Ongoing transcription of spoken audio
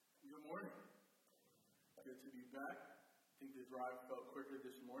to be back. I think the drive felt quicker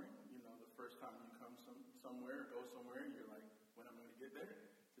this morning. You know, the first time you come somewhere or go somewhere, you're like, when am I going to get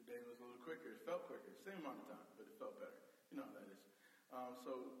there? Today was a little quicker. It felt quicker. Same amount of time, but it felt better. You know how that is.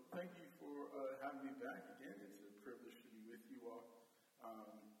 So thank you for having me back again. It's a privilege to be with you all.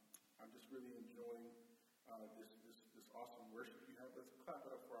 I'm just really enjoying this awesome worship you have. Let's clap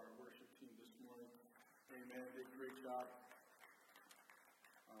it up for our worship team this morning. Amen. They did a great job.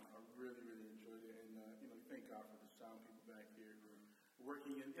 I really, really enjoyed it. And, thank God for the sound people back here who are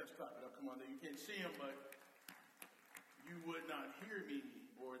working in. Yes, clap it up. Come on. You can't see them, but you would not hear me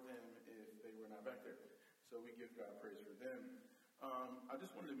or them if they were not back there. So we give God praise for them. I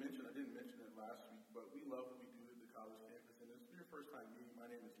just wanted to mention, I didn't mention it last week, but we love what we do at the college campus. And this is your first time meeting.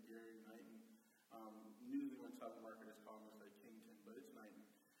 My name is Gary Knighton. Usually when telemarketers call me, I say Kington, but it's Knighton.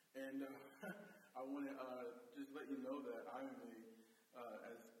 And I want to just let you know that I am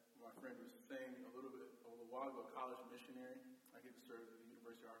as my friend was saying a little while ago, college missionary. I get to serve at the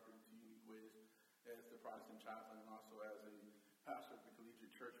University of Hartford in two unique ways, as the Protestant chaplain and also as a pastor of the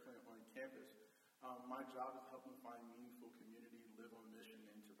collegiate church plant on campus. My job is helping find meaningful community, live on mission,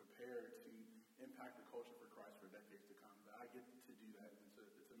 and to prepare to impact the culture for Christ for decades to come. I get to do that, and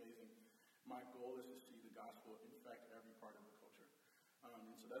it's amazing. My goal is to see the gospel infect every part of the culture.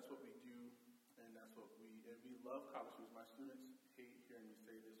 And so that's what we do, and we love college students. My students hate hearing me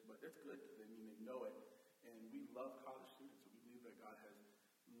say this, but it's good because they know it. And we love college students. So we believe that God has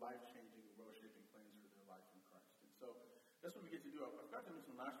life-changing, world-shaping plans for their life in Christ. And so that's what we get to do. I forgot to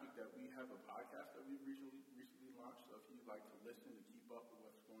mention last week that we have a podcast that we've recently launched. So if you'd like to listen to keep up with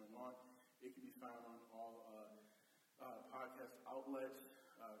what's going on, it can be found on all podcast outlets,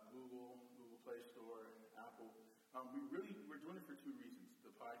 Google Play Store, Apple. We're doing it for two reasons.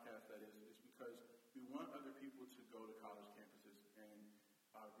 The podcast, that is because we want other people to go to college campuses and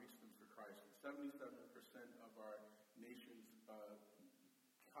reach them for Christ. 77% of our nation's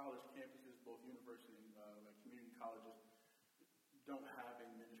college campuses, both university and community colleges, don't have a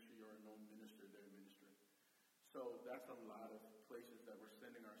ministry or a known minister there ministering. So that's a lot of places that we're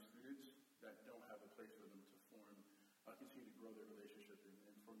sending our students that don't have a place for them to continue to grow their relationship and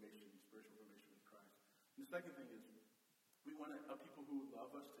spiritual formation with Christ. And the second thing is, we want people who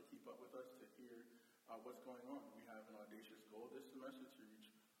love us to keep up with us, to hear what's going on. We have an audacious goal this semester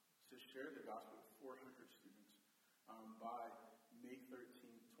to share the gospel with 400 students by May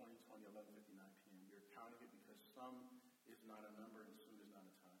 13th, 2020, 11:59 p.m. We're counting it because some is not a number and soon is not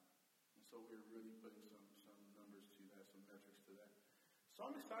a time. And so we're really putting some numbers to that, some metrics to that. So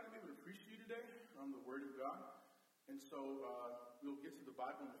I'm excited to be able to preach to you today on the Word of God. And so we'll get to the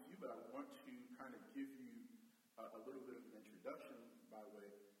Bible in a few, but I want to kind of give you a little bit of an introduction by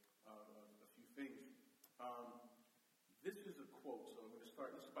way of a few things. This is a quote, so I'm going to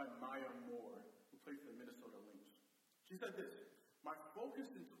start. This is by Maya Moore, who played for the Minnesota Lynx. She said this: "My focus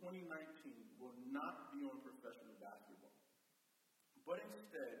in 2019 will not be on professional basketball, but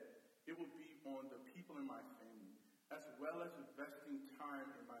instead it will be on the people in my family, as well as investing time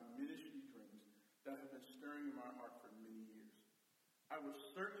in my ministry dreams that have been stirring in my heart for many years. I will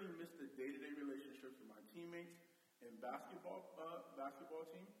certainly miss the day-to-day relationships with my teammates and basketball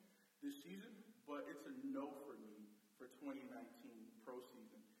team this season, but it's a no for me for 2019 pro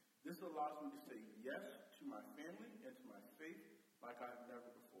season. This allows me to say yes to my family and to my faith like I've never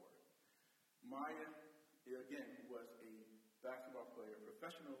before." Maya, again, was a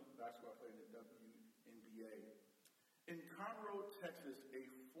professional basketball player in the WNBA. In Conroe, Texas, a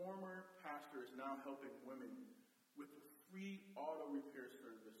former pastor is now helping women with a free auto repair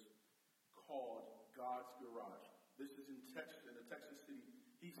service called God's Garage. This is in a Texas city.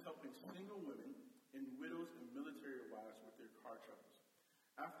 He's helping single women and widows and military wives with their car troubles.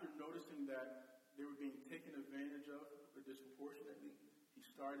 After noticing that they were being taken advantage of disproportionately, he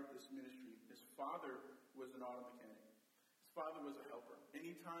started this ministry. His father was an auto mechanic. His father was a helper.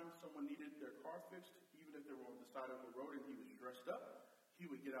 Anytime someone needed their car fixed, even if they were on the side of the road and he was dressed up, he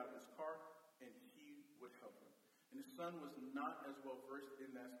would get out of his car and he would help them. And his son was not as well versed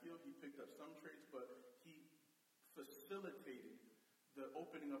in that skill. He picked up some trades, but he facilitated the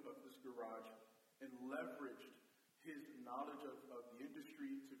opening up of this garage and leveraged his knowledge of the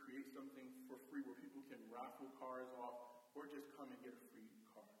industry to create something for free where people can raffle cars off or just come and get a free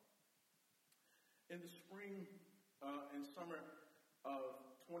car. In the spring and summer of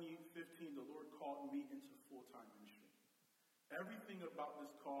 2015, the Lord called me into full-time ministry. Everything about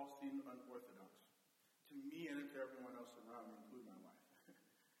this call seemed unorthodox to me and to everyone else around me, including my wife.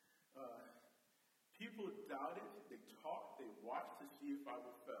 People doubted, they talked, they watched to see if I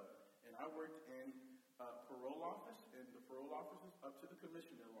would fail. And I worked in parole office, and the parole officers up to the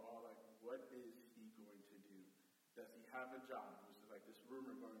commissioner were all like, what is he going to do? does he have a job? This is like this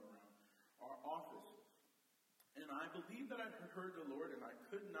rumor going around our office. And I believe that I heard the Lord, and I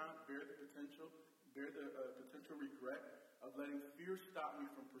could not bear the potential regret of letting fear stop me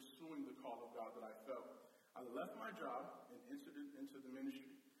from pursuing the call of God that I felt. I left my job and entered into the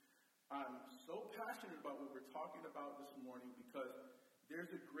ministry. I'm so passionate about what we're talking about this morning because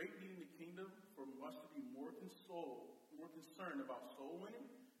there's a great need in the kingdom for us to be more concerned about soul winning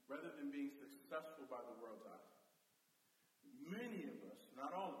rather than being successful by the world's eyes. Many of us,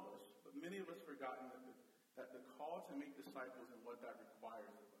 not all of us, but many of us forgotten that the call to make disciples and what that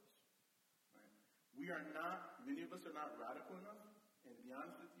requires of us. Right? Many of us are not radical enough, and to be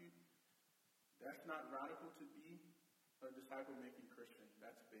honest with you, that's not radical to be a disciple-making Christian.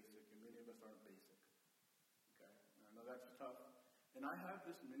 That's basic, and many of us aren't basic. Okay? And I know that's tough. And I have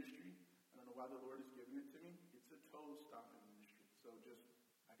this ministry. I don't know why the Lord has given it to me. It's a toe-stomping ministry. So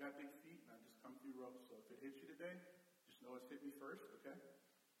I got big feet, and I just come through ropes. So if it hits you today, just know it's hit me first, okay?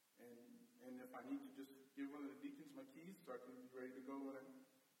 And if I need to just give one of the deacons my keys so I can be ready to go,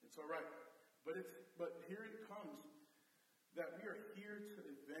 it's all right. But here it comes that we are here to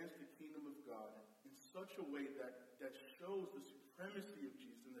advance the kingdom of God in such a way that shows the supremacy of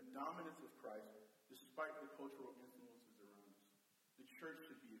Jesus and the dominance of Christ despite the cultural influences around us. The church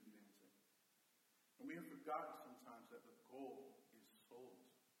should be advancing. And we have forgotten sometimes that the goal is souls.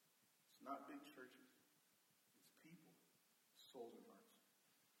 It's not big churches. It's people, souls and hearts.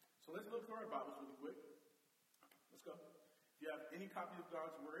 So let's look through our Bibles really quick. Let's go. If you have any copy of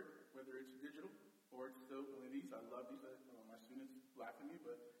God's Word, whether it's digital or it's still one of these, I love these. My students laugh at me,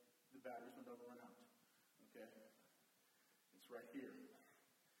 but the batteries will never run out. Okay? It's right here.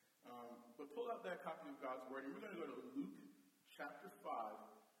 But pull out that copy of God's Word, and we're going to go to Luke chapter 5,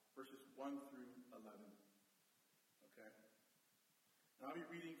 verses 1 through 11. Okay? And I'll be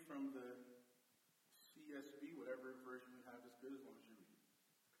reading from the CSB, whatever version you have is good, as long as you read.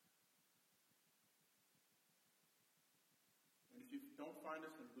 And if you don't find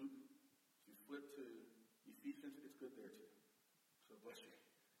us in Luke, if you flip to Ephesians, it's good there too. So bless you.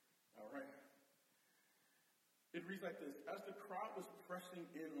 All right. It reads like this. As the crowd was pressing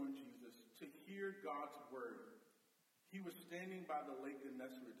in on Jesus to hear God's word, he was standing by the lake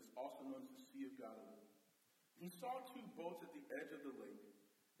Gennesaret, also known as the Sea of Galilee. He saw two boats at the edge of the lake,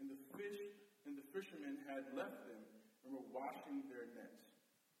 and the fishermen had left them and were washing their nets.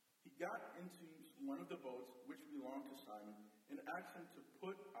 He got into one of the boats, which belonged to Simon, and asked him to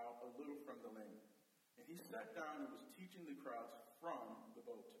put out a little from the land. And he sat down and was teaching the crowds from the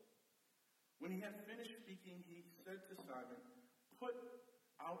boat. When he had finished speaking, he said to Simon, "Put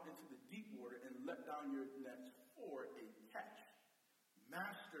out into the deep water and let down your nets for a catch."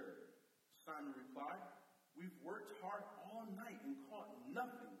 "Master," Simon replied, "we've worked hard all night and caught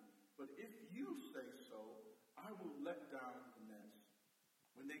nothing. But if you say so, I will let down the nets."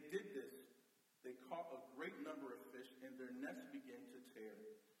 When they did this, they caught a great number of fish, and their nets began to tear.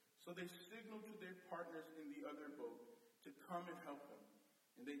 So they signaled to their partners in the other boat to come and help them.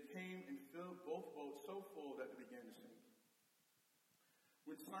 And they came and filled both boats so full that they began to sink.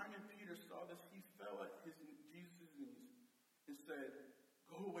 When Simon Peter saw this, he fell at Jesus' knees and said,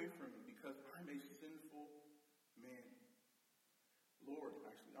 "Go away from me, because I'm a sinful man."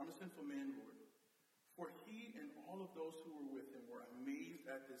 I'm a sinful man, Lord. For he and all of those who were with him were amazed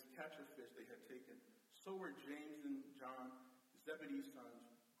at this catch of fish they had taken. So were James and John, Zebedee's sons,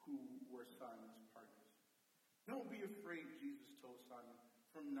 who were Simon's partners. "Don't be afraid," Jesus told Simon.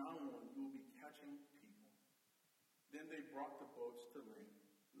 "From now on, you will be catching people." Then they brought the boats to land,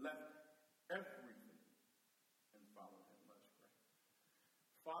 left everything, and followed him. Let's pray.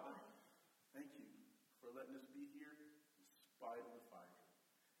 Father, thank you for letting us be here in spite of the fire.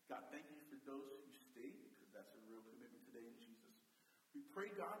 God, thank you for those who stayed, because that's a real commitment today in Jesus. We pray,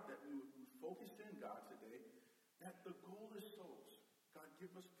 God, that we would be focused in, God, today, that the goal is souls. God,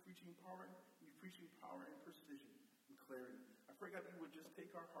 give us preaching power and precision and clarity. I pray, God, we would just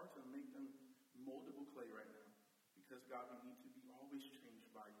take our hearts and make them moldable clay right now. Because, God, we need to be always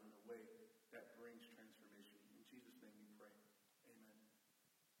changed by you in a way that brings transformation. In Jesus' name we pray. Amen.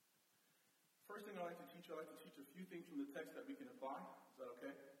 First thing I'd like to teach a few things from the text that we can apply. Is that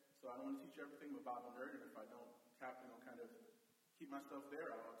okay? So I don't want to teach you everything. I'm a Bible nerd, and if I don't kind of keep myself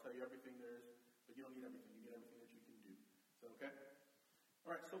there, I'll tell you everything there is. But you don't need everything. You need everything that you can do. Is that okay?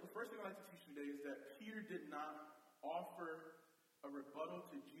 All right, so the first thing I'd like to teach today is that Peter did not offer a rebuttal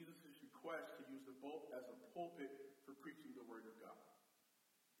to Jesus' request to use the boat as a pulpit for preaching the word of God.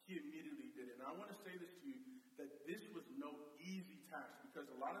 He immediately did it. And I want to say this to you, that this was no easy task, because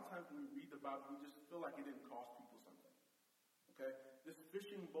a lot of times when we read the Bible, we just feel like it didn't cost people something. Okay? This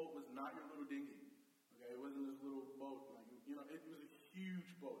fishing boat was not your little dinghy. Okay, it wasn't this little boat. Like, you know, it was a huge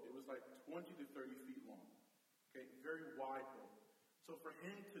boat. It was like 20 to 30 feet long. Okay, very wide boat. So for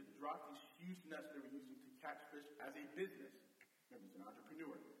him to drop these huge nets they were using to catch fish as a business, remember, he's an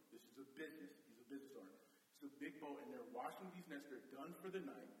entrepreneur. This is a business. He's a business owner. It's a big boat, and they're washing these nets. They're done for the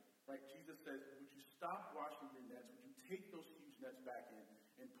night. Right? Jesus says, would you stop washing your nets? Would you take those huge nets back in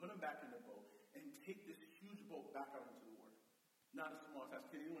and put them back in the boat and take this huge boat back out into the water? Not a small task.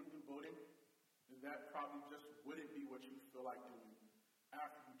 Can anyone do boating? That probably just wouldn't be what you feel like doing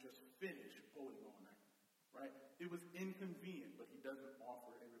after you just finish boating all night. Right? It was inconvenient, but he doesn't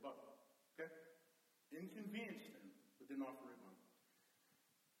offer a rebuttal. Okay? Inconvenienced him, but didn't offer a rebuttal.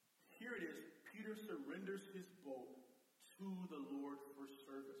 Here it is. Peter surrenders his boat to the Lord for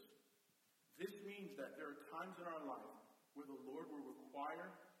service. This means that there are times in our life where the Lord will require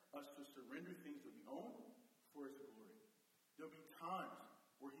us to surrender things that we own for his glory. There'll be times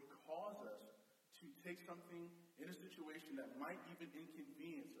where he calls us to take something in a situation that might even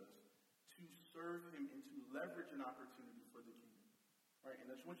inconvenience us to serve him and to leverage an opportunity for the kingdom. Right?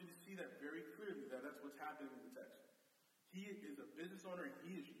 And I just want you to see that very clearly, that that's what's happening in the text. He is a business owner, and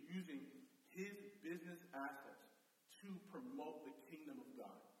he is using his business assets to promote the kingdom of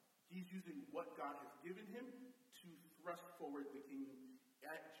God. He's using what God has given him to thrust forward the kingdom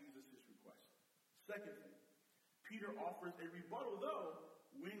at Jesus' request. Second thing, Peter offers a rebuttal, though,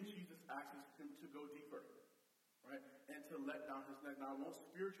 when Jesus asks him to go deeper, right, and to let down his net. Now, I won't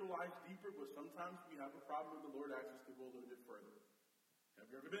spiritualize deeper, but sometimes we have a problem when the Lord asks us to go a little bit further.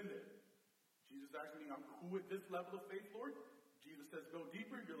 Have you ever been there? Jesus asks me, I'm cool with this level of faith, Lord. Jesus says, go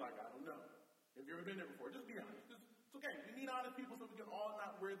deeper. You're like, I don't know. Have you ever been there before? Just be honest. It's okay. We need honest people so we can all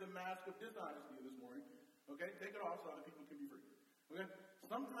not wear the mask of dishonesty this morning. Okay? Take it off so other people can be free. Okay?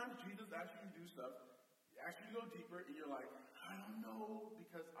 Sometimes Jesus asks you to do stuff, asks you to go deeper, and you're like, I don't know,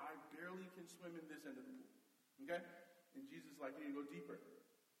 because I barely can swim in this end of the pool. Okay? And Jesus is like, you need to go deeper.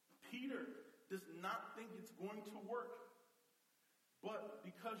 Peter does not think it's going to work. But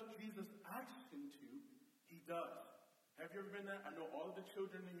because Jesus asks him to, he does. Have you ever been there? I know all of the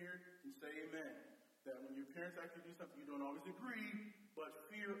children in here can say amen. That when your parents ask you to do something, you don't always agree, but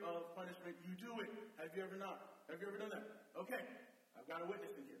fear of punishment, you do it. Have you ever not? Have you ever done that? Okay, I've got a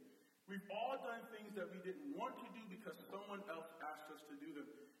witness in here. We've all done things that we didn't want to do because someone else asked us to do them.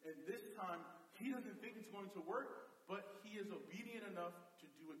 And this time, he doesn't think it's going to work, but he is obedient enough to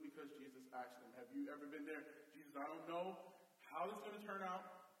do it because Jesus asked him. Have you ever been there? Jesus, I don't know how this is going to turn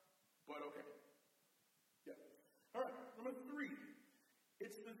out, but okay. Yeah. All right, number 3.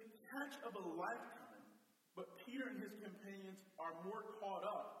 It's the catch of a lifetime, but Peter and his companions are more caught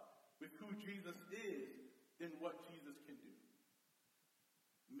up with who Jesus is than what Jesus can do.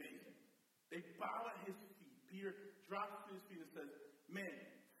 Amazing. They bow at his feet. Peter drops to his feet and says, man,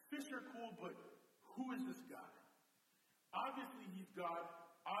 fish are cool, but who is this guy? Obviously, he's God.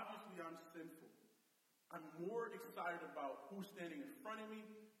 Obviously, I'm sinful. I'm more excited about who's standing in front of me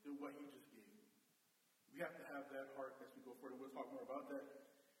than what he just gave me. We have to have that heart as we go forward. We'll talk more about that.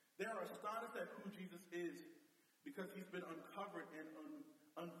 They are astonished at who Jesus is because he's been uncovered and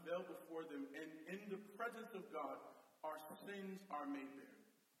unveiled before them. And in the presence of God, our sins are made bare.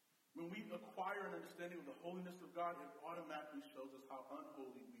 When we acquire an understanding of the holiness of God, it automatically shows us how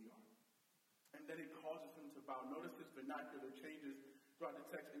unholy we are. And then it causes him to bow. Notice his vernacular changes throughout the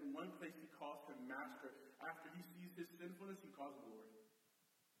text. In one place, he calls him master. After he sees his sinfulness, he calls him Lord.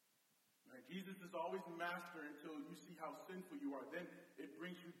 Right? Jesus is always master until you see how sinful you are. Then it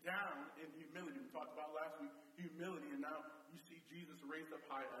brings you down in humility. We talked about last week, humility. And now you see Jesus raised up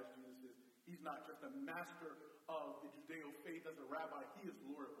high as Jesus is. He's not just a master of the Judeo faith as a rabbi. He is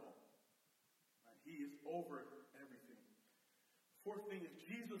Lord of all. Right? He is over everything. Fourth thing is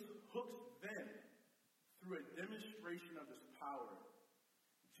Jesus hooks them through a demonstration of his power.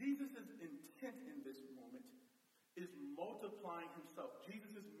 Jesus' intent in this moment is multiplying himself.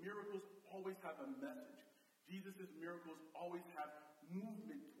 Jesus' miracles always have a message. Jesus' miracles always have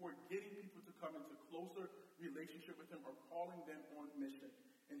movement toward getting people to come into closer relationship with him or calling them on mission.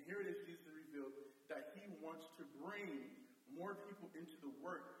 And here it is, Jesus revealed that he wants to bring more people into the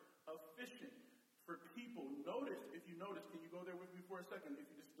work of fishing for people. Notice, if you notice, can you go there with me for a second? If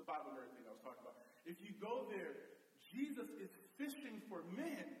you just the Bible nerd thing I was talking about. If you go there, Jesus is fishing for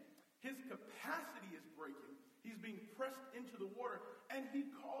men. His capacity is breaking. He's being pressed into the water, and he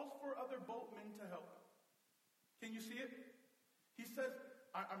calls for other boatmen to help. Can you see it? He says,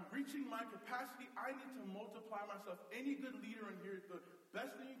 I'm reaching my capacity. I need to multiply myself. Any good leader in here, the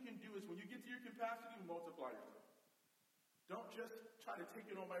best thing you can do is when you get to your capacity, multiply yourself. Don't just try to take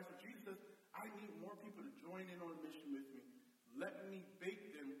it on by yourself. Jesus says, I need more people to join in on a mission with me. Let me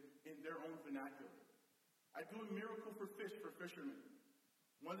bait them in their own vernacular. I do a miracle for fish for fishermen.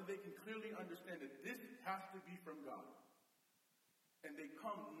 One that they can clearly understand that this has to be from God. And they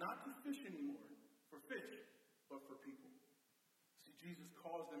come not to fish anymore for fish, but for people. See, Jesus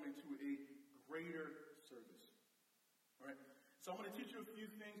calls them into a greater service. All right? So I'm going to teach you a few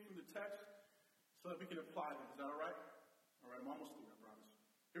things from the text so that we can apply them. Is that all right? All right, I'm almost through, I promise.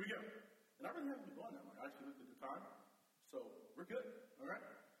 Here we go. And I really haven't been going that long. I actually looked at the time. So we're good. All right?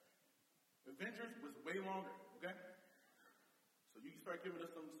 Avengers was way longer. Okay? So you can start giving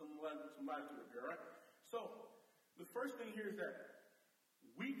us some latitude here, all right? So the first thing here is that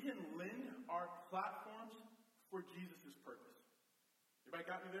we can lend our platforms for Jesus' purpose. Everybody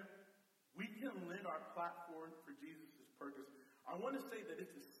got me there? We can lend our platform for Jesus' purpose. I want to say that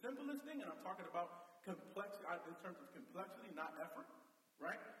it's the simplest thing, and I'm talking about complexity in terms of complexity, not effort,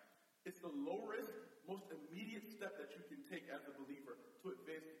 right? It's the low risk, most immediate step that you can take as a believer to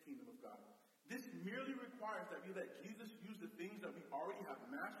advance the kingdom of God. This merely requires that we let Jesus use the things that we already have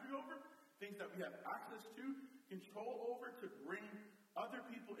mastery over, things that we have access to, control over, to bring other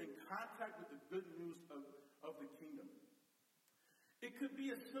people in contact with the good news of the kingdom. It could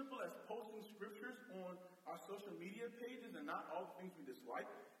be as simple as posting scriptures on our social media pages and not all the things we dislike.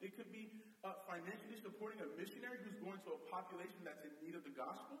 It could be financially supporting a missionary who's going to a population that's in need of the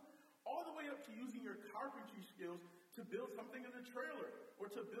gospel, all the way up to using your carpentry skills to build something in a trailer or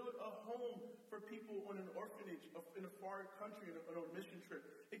to build a home for people on an orphanage in a foreign country on a mission trip.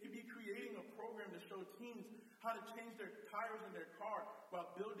 It could be creating a program to show teens how to change their tires in their car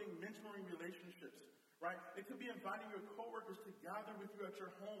while building mentoring relationships. Right? It could be inviting your coworkers to gather with you at your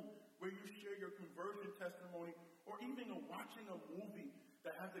home where you share your conversion testimony, or even watching a movie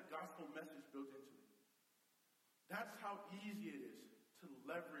that has a gospel message built into it. That's how easy it is to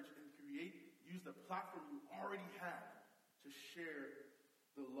leverage and use the platform you already have to share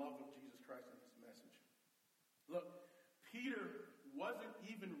the love of Jesus Christ and his message. Look, Peter wasn't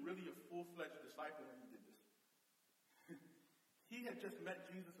even really a full-fledged disciple when he did this. He had just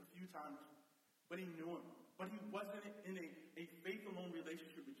met Jesus a few times, but he knew him. But he wasn't in a faith-alone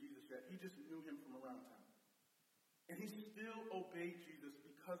relationship with Jesus yet. He just knew him from around town. And he still obeyed Jesus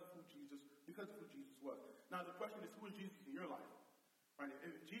because of who Jesus was. Now the question is, who is Jesus in your life? Right?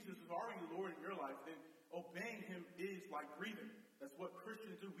 If Jesus is already Lord in your life, then obeying him is like breathing. That's what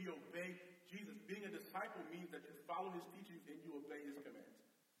Christians do. We obey Jesus. Being a disciple means that you follow his teachings and you obey his commands.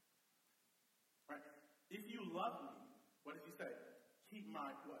 Right? If you love me, what does he say? Keep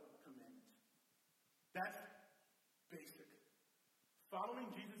my what? Commandments. That's basic.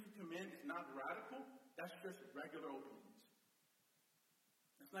 Following Jesus' command is not radical. That's just regular obedience.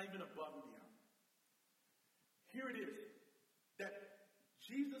 It's not even above and beyond. Here it is. That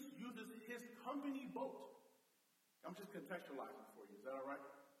Jesus uses his company boat. I'm just contextualizing for you. Is that all right?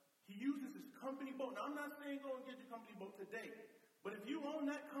 He uses his company boat. Now, I'm not saying go and get your company boat today. But if you own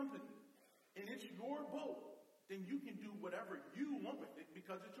that company and it's your boat, then you can do whatever you want with it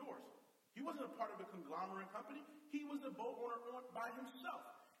because it's yours. He wasn't a part of a conglomerate company. He was a boat owner by himself.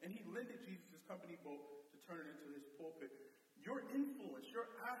 And he lended Jesus' company boat to turn it into his pulpit. Your influence, your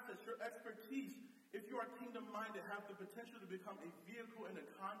assets, your expertise, if you are kingdom-minded, have the potential to become a vehicle and a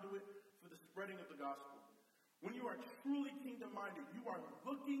conduit for the spreading of the gospel. When you are truly kingdom-minded, you are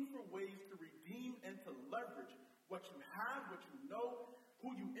looking for ways to redeem and to leverage what you have, what you know,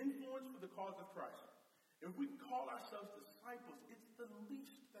 who you influence for the cause of Christ. If we call ourselves disciples, it's the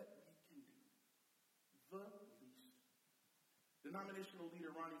least that we can do. The least. Denominational leader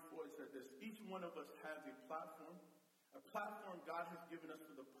Ronnie Floyd said this: each one of us has a platform God has given us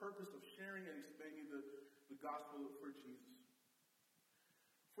for the purpose of sharing and expanding the gospel for Jesus.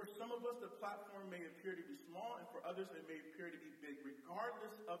 For some of us, the platform may appear to be small, and for others, it may appear to be big.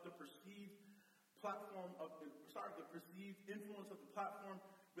 Regardless of the perceived influence of the platform,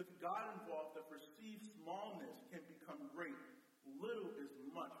 with God involved, the perceived smallness can become great. Little is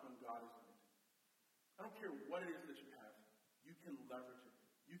much when God is in it. I don't care what it is that you have. You can leverage it.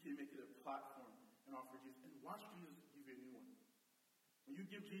 You can make it a platform and offer Jesus. And watch Jesus give you a new one. When you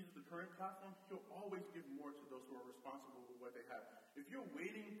give Jesus the current platform, he'll always give more to those who are responsible for what they have. If you're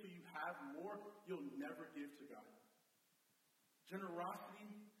waiting until you have more, you'll never give to God.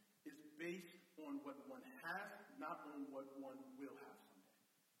 Generosity is based on what one has, not on what one will have someday.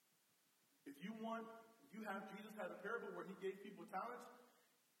 If Jesus had a parable where he gave people talents,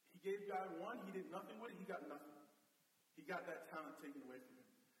 he gave God one, he did nothing with it, he got nothing. He got that talent taken away from him.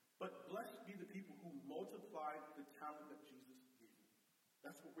 But blessed be the people who multiplied the talent that Jesus gave them.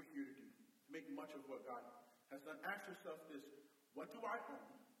 That's what we're here to do, to make much of what God has done. Ask yourself this: what do I own?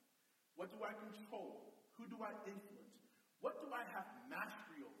 What do I control? Who do I influence? What do I have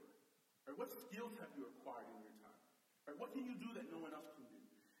mastery over? Or What skills have you acquired in your time? Right? What can you do that no one else can do?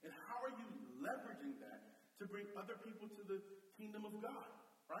 And how are you leveraging that to bring other people to the kingdom of God?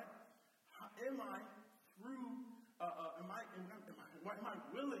 Right? Am I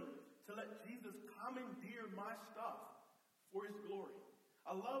willing to let Jesus commandeer my stuff for his glory?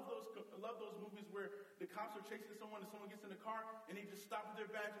 I love those movies where the cops are chasing someone and someone gets in the car and they just stop with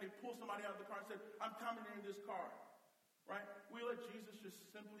their bags and they pull somebody out of the car and say, I'm commandeering this car. Right? We let Jesus just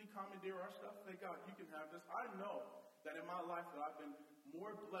simply commandeer our stuff. Say, God, you can have this. I know that in my life that I've been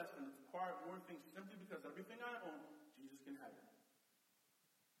more blessed and acquired more things simply because everything I own, Jesus can have it.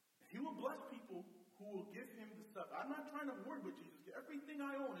 He will bless people who will give him the stuff. I'm not trying to hoard with Jesus. Everything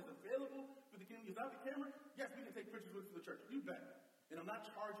I own is available for the kingdom. Is that the camera? Yes, we can take pictures with it for the church. You bet. And I'm not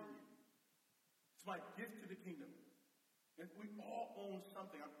charging you. It's my gift to the kingdom. And we all own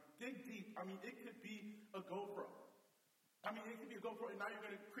something. Dig deep. I mean, it could be a GoPro. I mean, it could be a GoPro, and now you're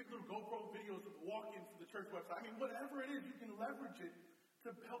going to create little GoPro videos of walk-ins to the church website. I mean, whatever it is, you can leverage it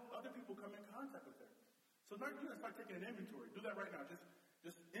to help other people come in contact with it. So now you're going to start taking an inventory. Do that right now.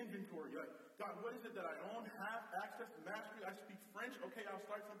 Just inventory. Like, God, what is it that I own, have, access, mastery? I speak French. Okay, I'll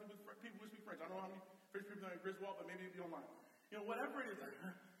start something with people who speak French. I don't know how many French people are in Griswold, but maybe it'll be online. You know, whatever it is.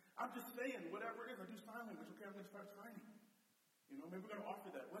 I'm just saying, whatever it is. I do sign language. Okay, I'm going to start signing. You know, maybe we're going to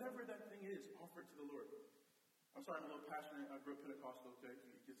offer that. Whatever that thing is, offer it to the Lord. I'm sorry, I'm a little passionate. I grew up Pentecostal, okay?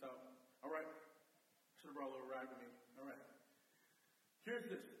 It gets out. All right. Should have brought a little rag with me. All right.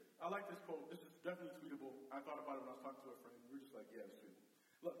 Here's this. I like this quote. This is definitely tweetable. I thought about it when I was talking to a friend. We were just like, yeah, it's tweetable.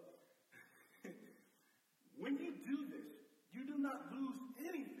 Look. When you do this, you do not lose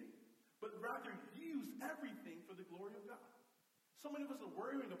anything, but rather use everything for the glory of God. So many of us are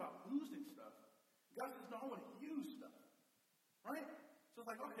worrying about losing stuff. God says, no, I want to use stuff. Right? So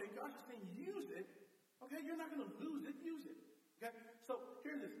it's like, okay, God's just saying use it. Okay, you're not going to lose it, use it. Okay? So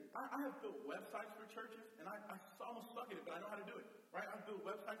here's this. I have built websites for churches, and I almost suck at it, but I know how to do it. Right? I've built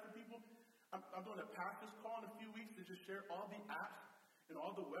websites for people. I'm doing a pastor's call in a few weeks to just share all the apps and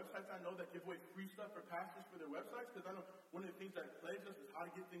all the websites I know that give away free stuff for pastors for their websites, because I know one of the things that plagues us is how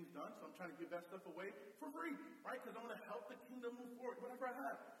to get things done, so I'm trying to give that stuff away for free, right? Because I want to help the kingdom move forward. Whatever I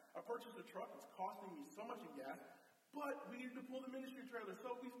have. I purchased a truck. It's costing me so much in gas. But we needed to pull the ministry trailer,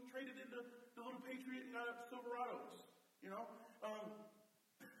 so we traded in the little Patriot Silverados, you know.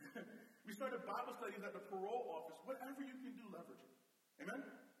 We started Bible studies at the parole office. Whatever you can do, leverage it. Amen?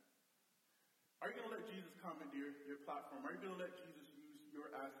 Are you going to let Jesus commandeer your platform? Are you going to let Jesus use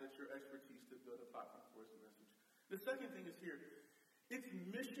your assets, your expertise to build a platform for his message? The second thing is here. It's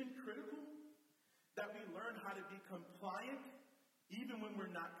mission critical that we learn how to be compliant even when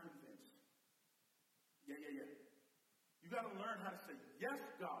we're not convinced. Yeah. You got to learn how to say, yes,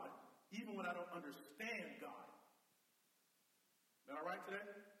 God, even when I don't understand God. Is that all right today?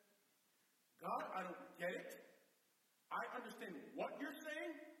 God, I don't get it. I understand what you're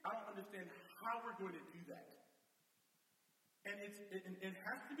saying. I don't understand how we're going to do that. And it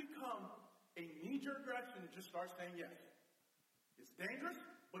has to become a knee-jerk reaction to just start saying yes. It's dangerous,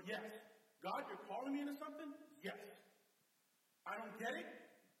 but yes. God, you're calling me into something? Yes. I don't get it,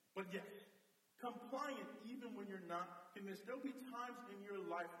 but yes. Compliant even when you're not convinced. There'll be times in your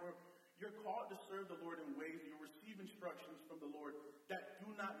life where you're called to serve the Lord in ways you receive instructions from the Lord that do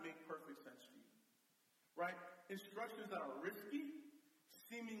not make perfect sense to you. Right? Instructions that are risky,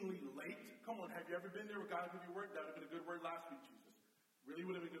 seemingly late. Come on, have you ever been there where God will give you a word? That would have been a good word last week, Jesus. Really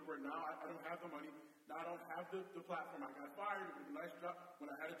would have been a good word. Now I don't have the money. Now I don't have the platform. I got fired. It was a nice job.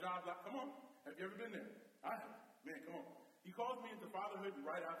 When I had a job, come on. Have you ever been there? I have. Man, come on. He calls me into fatherhood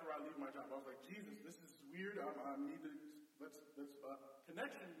right after I leave my job. I was like, Jesus, this is weird. I need to, let's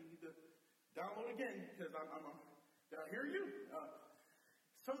connection. You need to download again because did I hear you?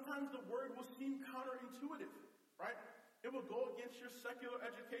 Sometimes the word will seem counterintuitive, right? It will go against your secular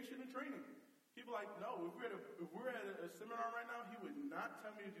education and training. People are like, no, if we're at a seminar right now, he would not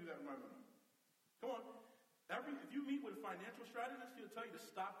tell me to do that with my money. Come on. If you meet with a financial strategist, he'll tell you to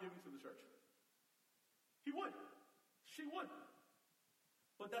stop giving to the church. He would. She would.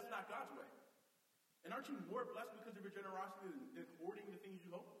 But that's not God's way. And aren't you more blessed because of your generosity than hoarding the things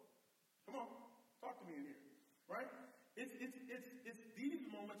you hope? Come on. Talk to me in here. Right? It's these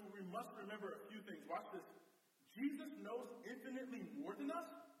moments where we must remember a few things. Watch this. Jesus knows infinitely more than us.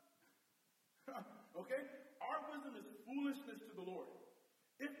 Okay? Our wisdom is foolishness to the Lord.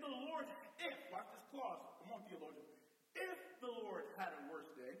 Watch this clause. Come on, theologian. If the Lord had a worse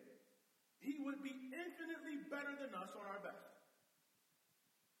day, he would be infinitely better than us on our best.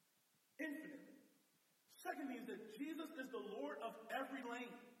 Infinitely. Second thing is that Jesus is the Lord of every lane.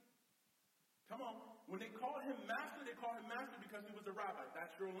 Come on. When they call him master, they call him master because he was a rabbi.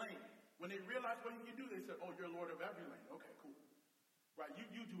 That's your lane. When they realized what he could do, they said, oh, you're Lord of every land. Okay, cool. Right,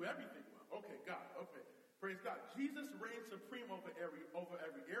 you do everything well. Okay, God, okay. Praise God. Jesus reigns supreme over every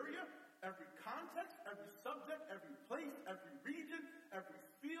area, every context, every subject, every place, every region, every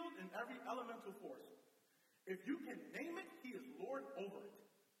field, and every elemental force. If you can name it, he is Lord over it.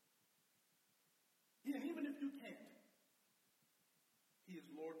 And even if you can't, he is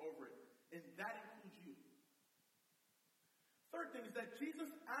Lord over it. And that includes you. Third thing is that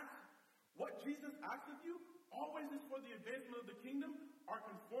what Jesus asks of you always is for the advancement of the kingdom, our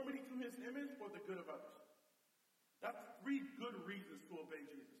conformity to his image, or the good of others. That's 3 good reasons to obey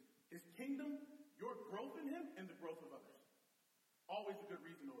Jesus. His kingdom, your growth in him, and the growth of others. Always a good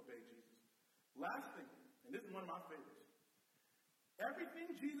reason to obey Jesus. Last thing, and this is one of my favorites.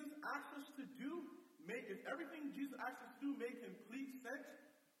 Everything Jesus asks us to do, if everything Jesus asks us to do made complete sense,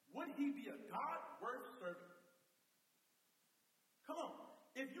 would he be a God worth serving? Come on.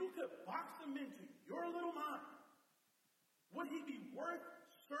 If you could box him into your little mind, would he be worth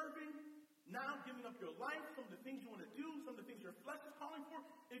serving now, giving up your life, some of the things you want to do, some of the things your flesh is calling for?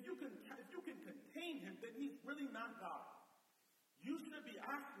 If you can contain him, then he's really not God. You should be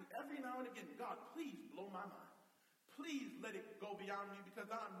asking every now and again, God, please blow my mind. Please let it go beyond me,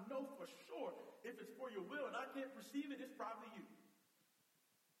 because I know for sure if it's for your will and I can't perceive it, it's probably you.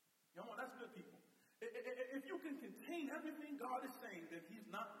 Come on, that's good, people. If you can contain everything God is saying, then he's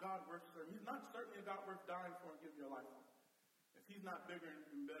not God worth serving. He's not certainly a God worth dying for and giving your life for. If he's not bigger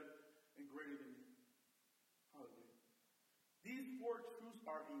and better and greater than you. Hallelujah. These 4 truths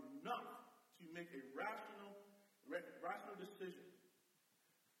are enough to make a rational decision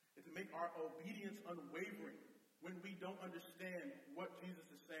and to make our obedience unwavering when we don't understand what Jesus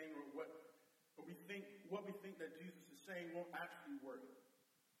is saying, or what we think that Jesus is saying won't actually work.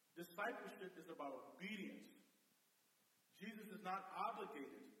 Discipleship is about obedience. Jesus is not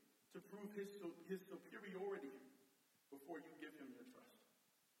obligated to prove his superiority before you give him your trust.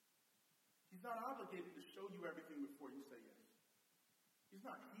 He's not obligated to show you everything before you say yes. He's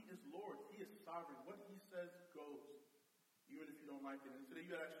not. He is Lord. He is sovereign. What he says goes, even if you don't like it. And today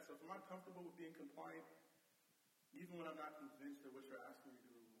you got to ask yourself, am I comfortable with being compliant, even when I'm not convinced that what you're asking me to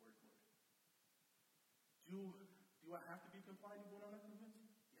do will work for it? Do I have to be compliant even when I'm not convinced?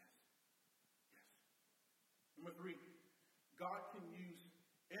 Number 3, God can use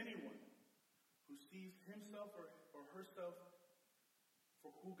anyone who sees himself or herself for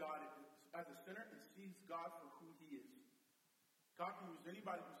who God is as a sinner and sees God for who he is. God can use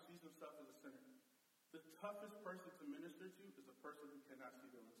anybody who sees himself as a sinner. The toughest person to minister to is a person who cannot see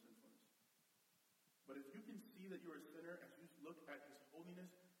their own sinfulness. But if you can see that you're a sinner as you look at his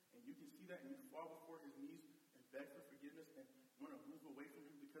holiness, and you can see that and you fall before his knees and beg for forgiveness and want to move away from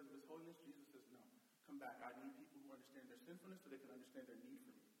him because of his holiness, Jesus says, no. Come back. I need people who understand their sinfulness so they can understand their need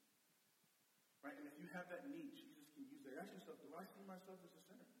for me. Right? And if you have that need, Jesus can use that. Ask yourself, do I see myself as a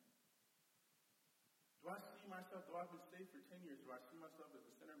sinner? Do I see myself, though I've been saved for 10 years, do I see myself as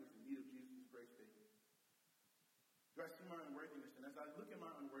a sinner who's in need of Jesus' grace daily? Do I see my unworthiness? And as I look at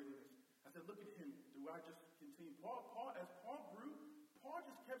my unworthiness, as I look at him, do I just continue? As Paul grew, Paul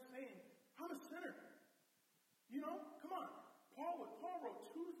just kept saying, I'm a sinner. You know, come on. Paul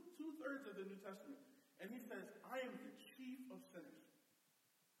wrote two-thirds of the New Testament. And he says, I am the chief of sinners.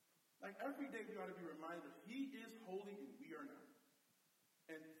 Like every day we ought to be reminded, he is holy and we are not.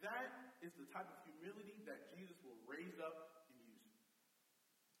 And that is the type of humility that Jesus will raise up and use.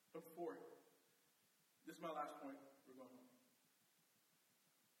 But 4, this is my last point. We're going home.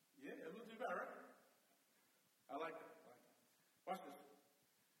 Yeah, it was too bad, right? I like that. Watch this.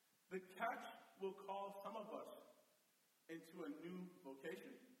 The catch will call some of us into a new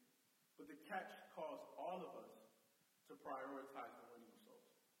vocation, but the catch calls all of us to prioritize the winning of souls.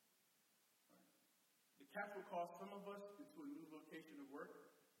 Right? The catch will call some of us into a new vocation of work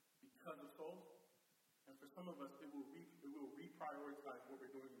because of souls, and for some of us, it will reprioritize what we're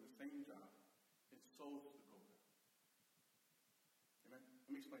doing in the same job, and souls is the goal. Amen?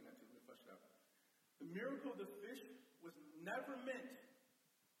 Let me explain that to you. Let me flesh it out. The miracle of the fish was never meant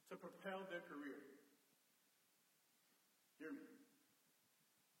to propel their career. Hear me.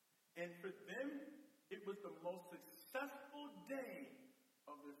 And for them, it was the most successful day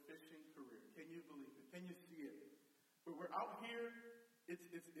of their fishing career. Can you believe it? Can you see it? When we're out here,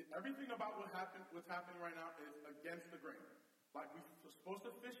 everything about what's happening right now is against the grain. Like we're supposed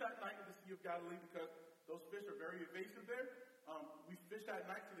to fish at night in the Sea of Galilee because those fish are very evasive there. We fish at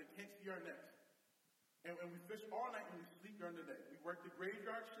night so they can't see our nets. And we fish all night and we sleep during the day. We work the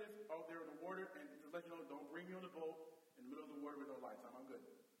graveyard shift out there in the water, and to let you know, don't bring me on the boat in the middle of the water with no lights. I'm good.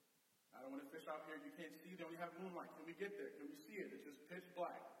 I don't want to fish out here. You can't see. They only have moonlight. Can we get there? Can we see it? It's just pitch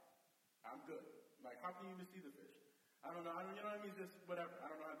black. good. Like, how can you even see the fish? I don't know. You know what I mean? Just whatever. I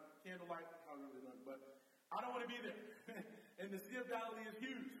don't know how candlelight, how they're doing, but I don't want to be there. And the Sea of Galilee is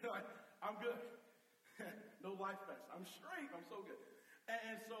huge. Like, I'm good. No life vest. I'm straight. I'm so good.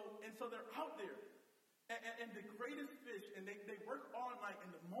 And so they're out there. And the greatest fish, and they work all night,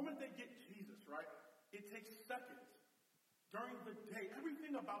 and the moment they get Jesus, right, it takes seconds. During the day,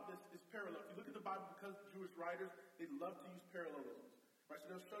 everything about this is parallel. If you look at the Bible, because Jewish writers, they love to use parallelisms. Right?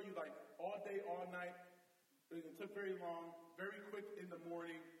 So they'll show you like all day, all night. It took very long, very quick in the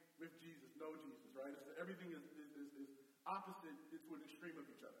morning with Jesus, no Jesus, right? Everything is opposite, it's to an extreme of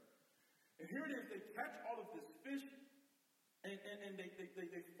each other. And here it is, they catch all of this fish, and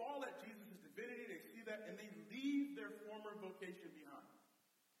they fall at Jesus' divinity, they see that, and they leave their former vocation behind.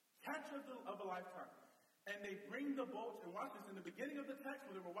 Catch of a lifetime. And they bring the boats, and watch this, in the beginning of the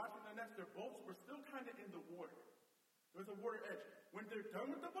text, when they were watching the nets, their boats were still kind of in the water. There's a water edge. When they're done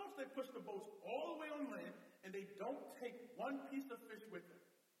with the boats, they push the boats all the way on land, and they don't take one piece of fish with them.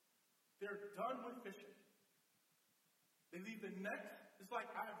 They're done with fishing. They leave the nets. It's like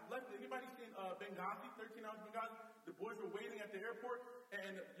I have left. Anybody seen Benghazi, 13 hours Benghazi? The boys were waiting at the airport,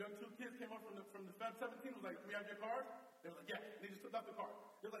 and young two kids came up from the Feb 17, was like, "Do we have your cars?" They were like, "Yeah." And they just took out the car.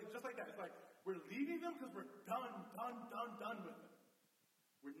 They're like, just like that. It's like, we're leaving them because we're done with them.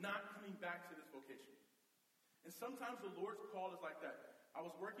 We're not coming back to this vocation. And sometimes the Lord's call is like that. I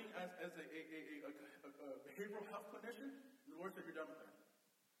was working as a behavioral health clinician, and the Lord said, "You're done with that."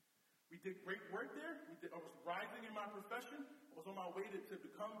 We did great work there. I was rising in my profession. I was on my way to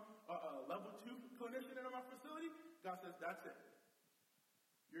become a level 2 clinician in my facility. God says, "That's it.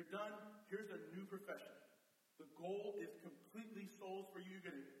 You're done. Here's a new profession. The goal is completely souls for you. You're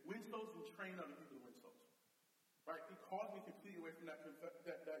going to win souls and train other people to win souls." Right? He called me completely away from that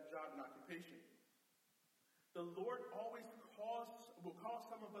job and occupation. The Lord always will call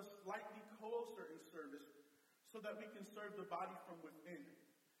some of us slightly closer in service so that we can serve the body from within.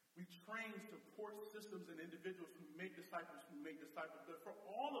 We train support systems and individuals who make disciples. But for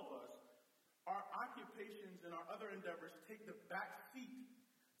all of us, our occupations and our other endeavors take the back seat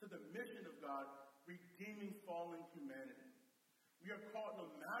to the mission of God, redeeming fallen humanity. We are called, no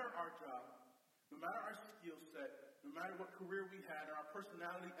matter our job, no matter our skill set, no matter what career we had, or our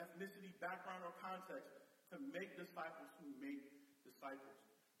personality, ethnicity, background, or context, to make disciples who make disciples.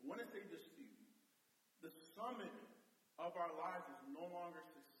 I want to say this to you. The summit of our lives is no longer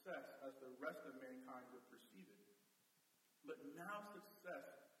success as the rest of mankind would perceive it. But now success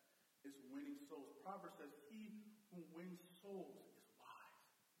is winning souls. Proverbs says, "He who wins souls is wise."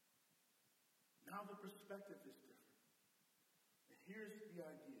 Now the perspective is different. And here's the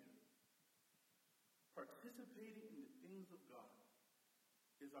idea. Participating in the things of God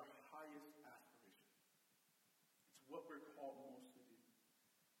is our highest aspiration. It's what we're called most to do.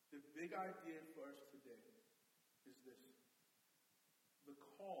 The big idea for us today is this. The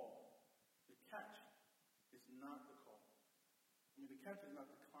call, the catch, is not the call. I mean, the catch is not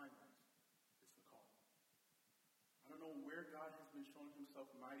the climax. It's the call. I don't know where God has been showing himself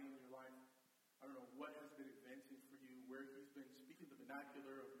mighty in your life. I don't know what has been advancing for you, where he's been speaking the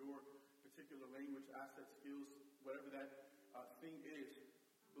vernacular of your particular language, assets, skills, whatever that thing is.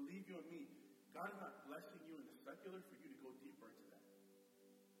 Believe you and me, God is not blessing you in the secular for you to go deeper into that.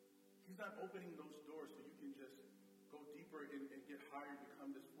 He's not opening those doors so you can just go deeper and get higher,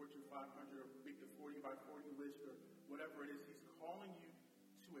 become this Fortune 500 or make the 40 by 40 list or whatever it is. He's calling you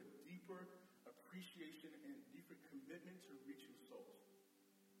to a deeper appreciation and deeper commitment to reaching souls.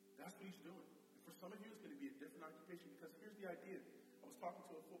 That's what he's doing. And for some of you, it's going to be a different occupation because here's the idea. I was talking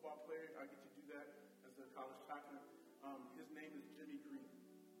to a football player. I get to do that as a college chaplain. His name is Jimmy Green.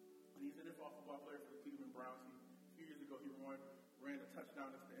 And he's an NFL football player for the Cleveland Browns. A few years ago, he ran a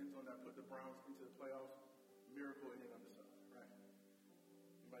touchdown into the end zone that put the Browns into the playoffs. Miracle in and of itself, right?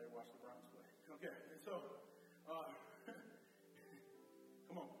 Anybody watch the Browns play? Okay, and so,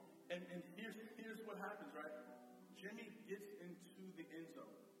 come on. And here's what happens, right? Jimmy gets into the end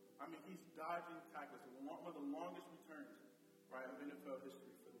zone. I mean, he's dodging tackles. One of the longest returns, right, of NFL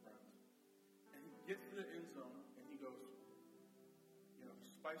history for the Browns. And he gets to the end zone, and he goes,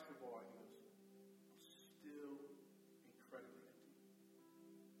 he spikes the ball, and he goes, "I'm still incredibly empty."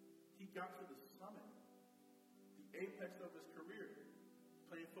 He got to the summit, the apex of his career,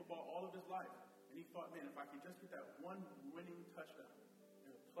 playing football all of his life. And he thought, man, if I could just get that one winning touchdown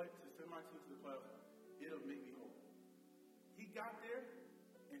and play to send my team to the playoffs, it'll make me whole. He got there,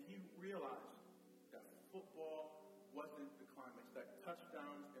 and he realized that football wasn't the climax. That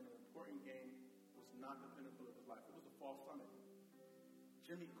touchdowns in an important game was not the pinnacle of his life. It was a false summit.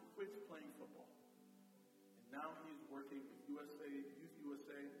 Jimmy quits playing football. And now he is working with USA, Youth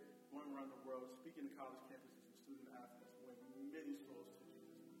USA, going around the world, speaking to college campuses and student athletes, winning many souls to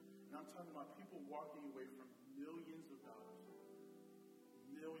Jesus. And I'm talking about people walking away from millions of dollars,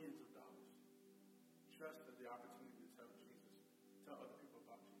 just as the opportunity to tell Jesus, tell other people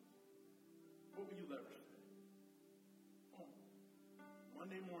about Jesus. What will you leverage today?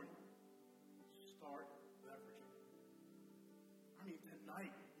 Monday morning, start leveraging. I mean,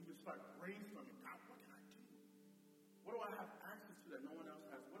 tonight, you can start brainstorming. God, what can I do? What do I have access to that no one else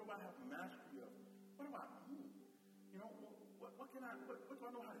has? What do I have mastery of? What do I do? You know, what do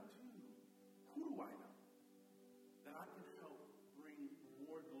I know how to do? Who do I know that I can help bring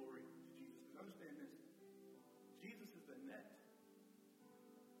more glory to Jesus? Because understand this, Jesus is the net.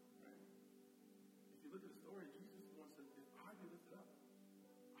 Right? If you look at the story, Jesus wants to, if I be lifted up,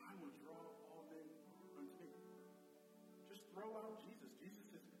 I will draw all men unto me. Just throw out Jesus. Jesus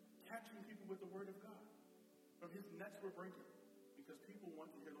is catching people with the word of God. From his nets we're breaking because people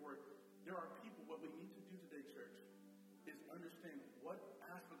want to hear the word. There are people, what we need to do today, church, is understand what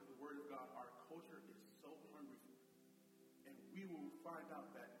aspect of the word of God our culture is so hungry for. And we will find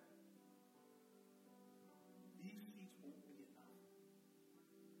out that these seats won't be enough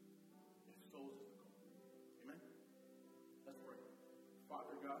if souls is the goal. Amen? Let's pray.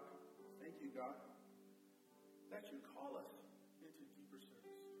 Father God, thank you, God, that you call us into deeper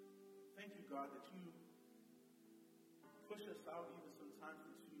service. Thank you, God, that you push us out even sometimes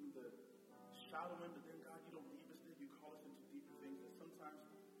into the shallow end, but then, God, you don't leave us there. You call us into deeper things, and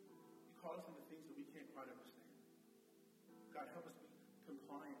sometimes you call us into things that we can't quite understand. God, help us be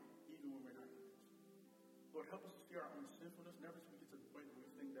compliant even when we're not convinced. Lord, help us to see our own sinfulness, never to get to the point where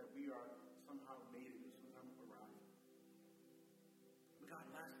we think that we are somehow made it or somehow arrived. But God,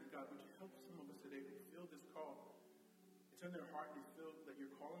 lastly, God, would you help some of us today who feel this call? It's in their heart, they feel that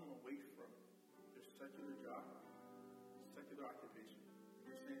you're calling them away from their secular job, secular occupation.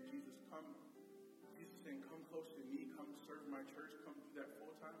 You're saying, Jesus, come. Jesus is saying, come close to me, come serve my church, come do that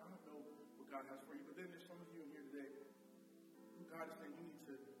full time. I don't know what God has for you, but then there's some of you in here today who God is saying you need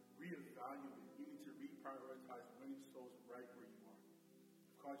to reevaluate, you need to reprioritize winning souls right where you are.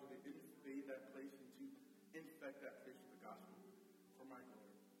 I've called you to invade that place and to infect that place with the gospel for my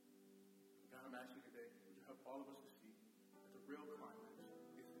glory. God, I'm asking you today, would you help all of us to see that the real climax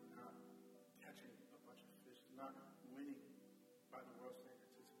is not catching a bunch of fish, it's not winning by the world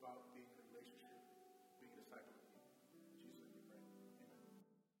standards. It's about being in a relationship, being a disciple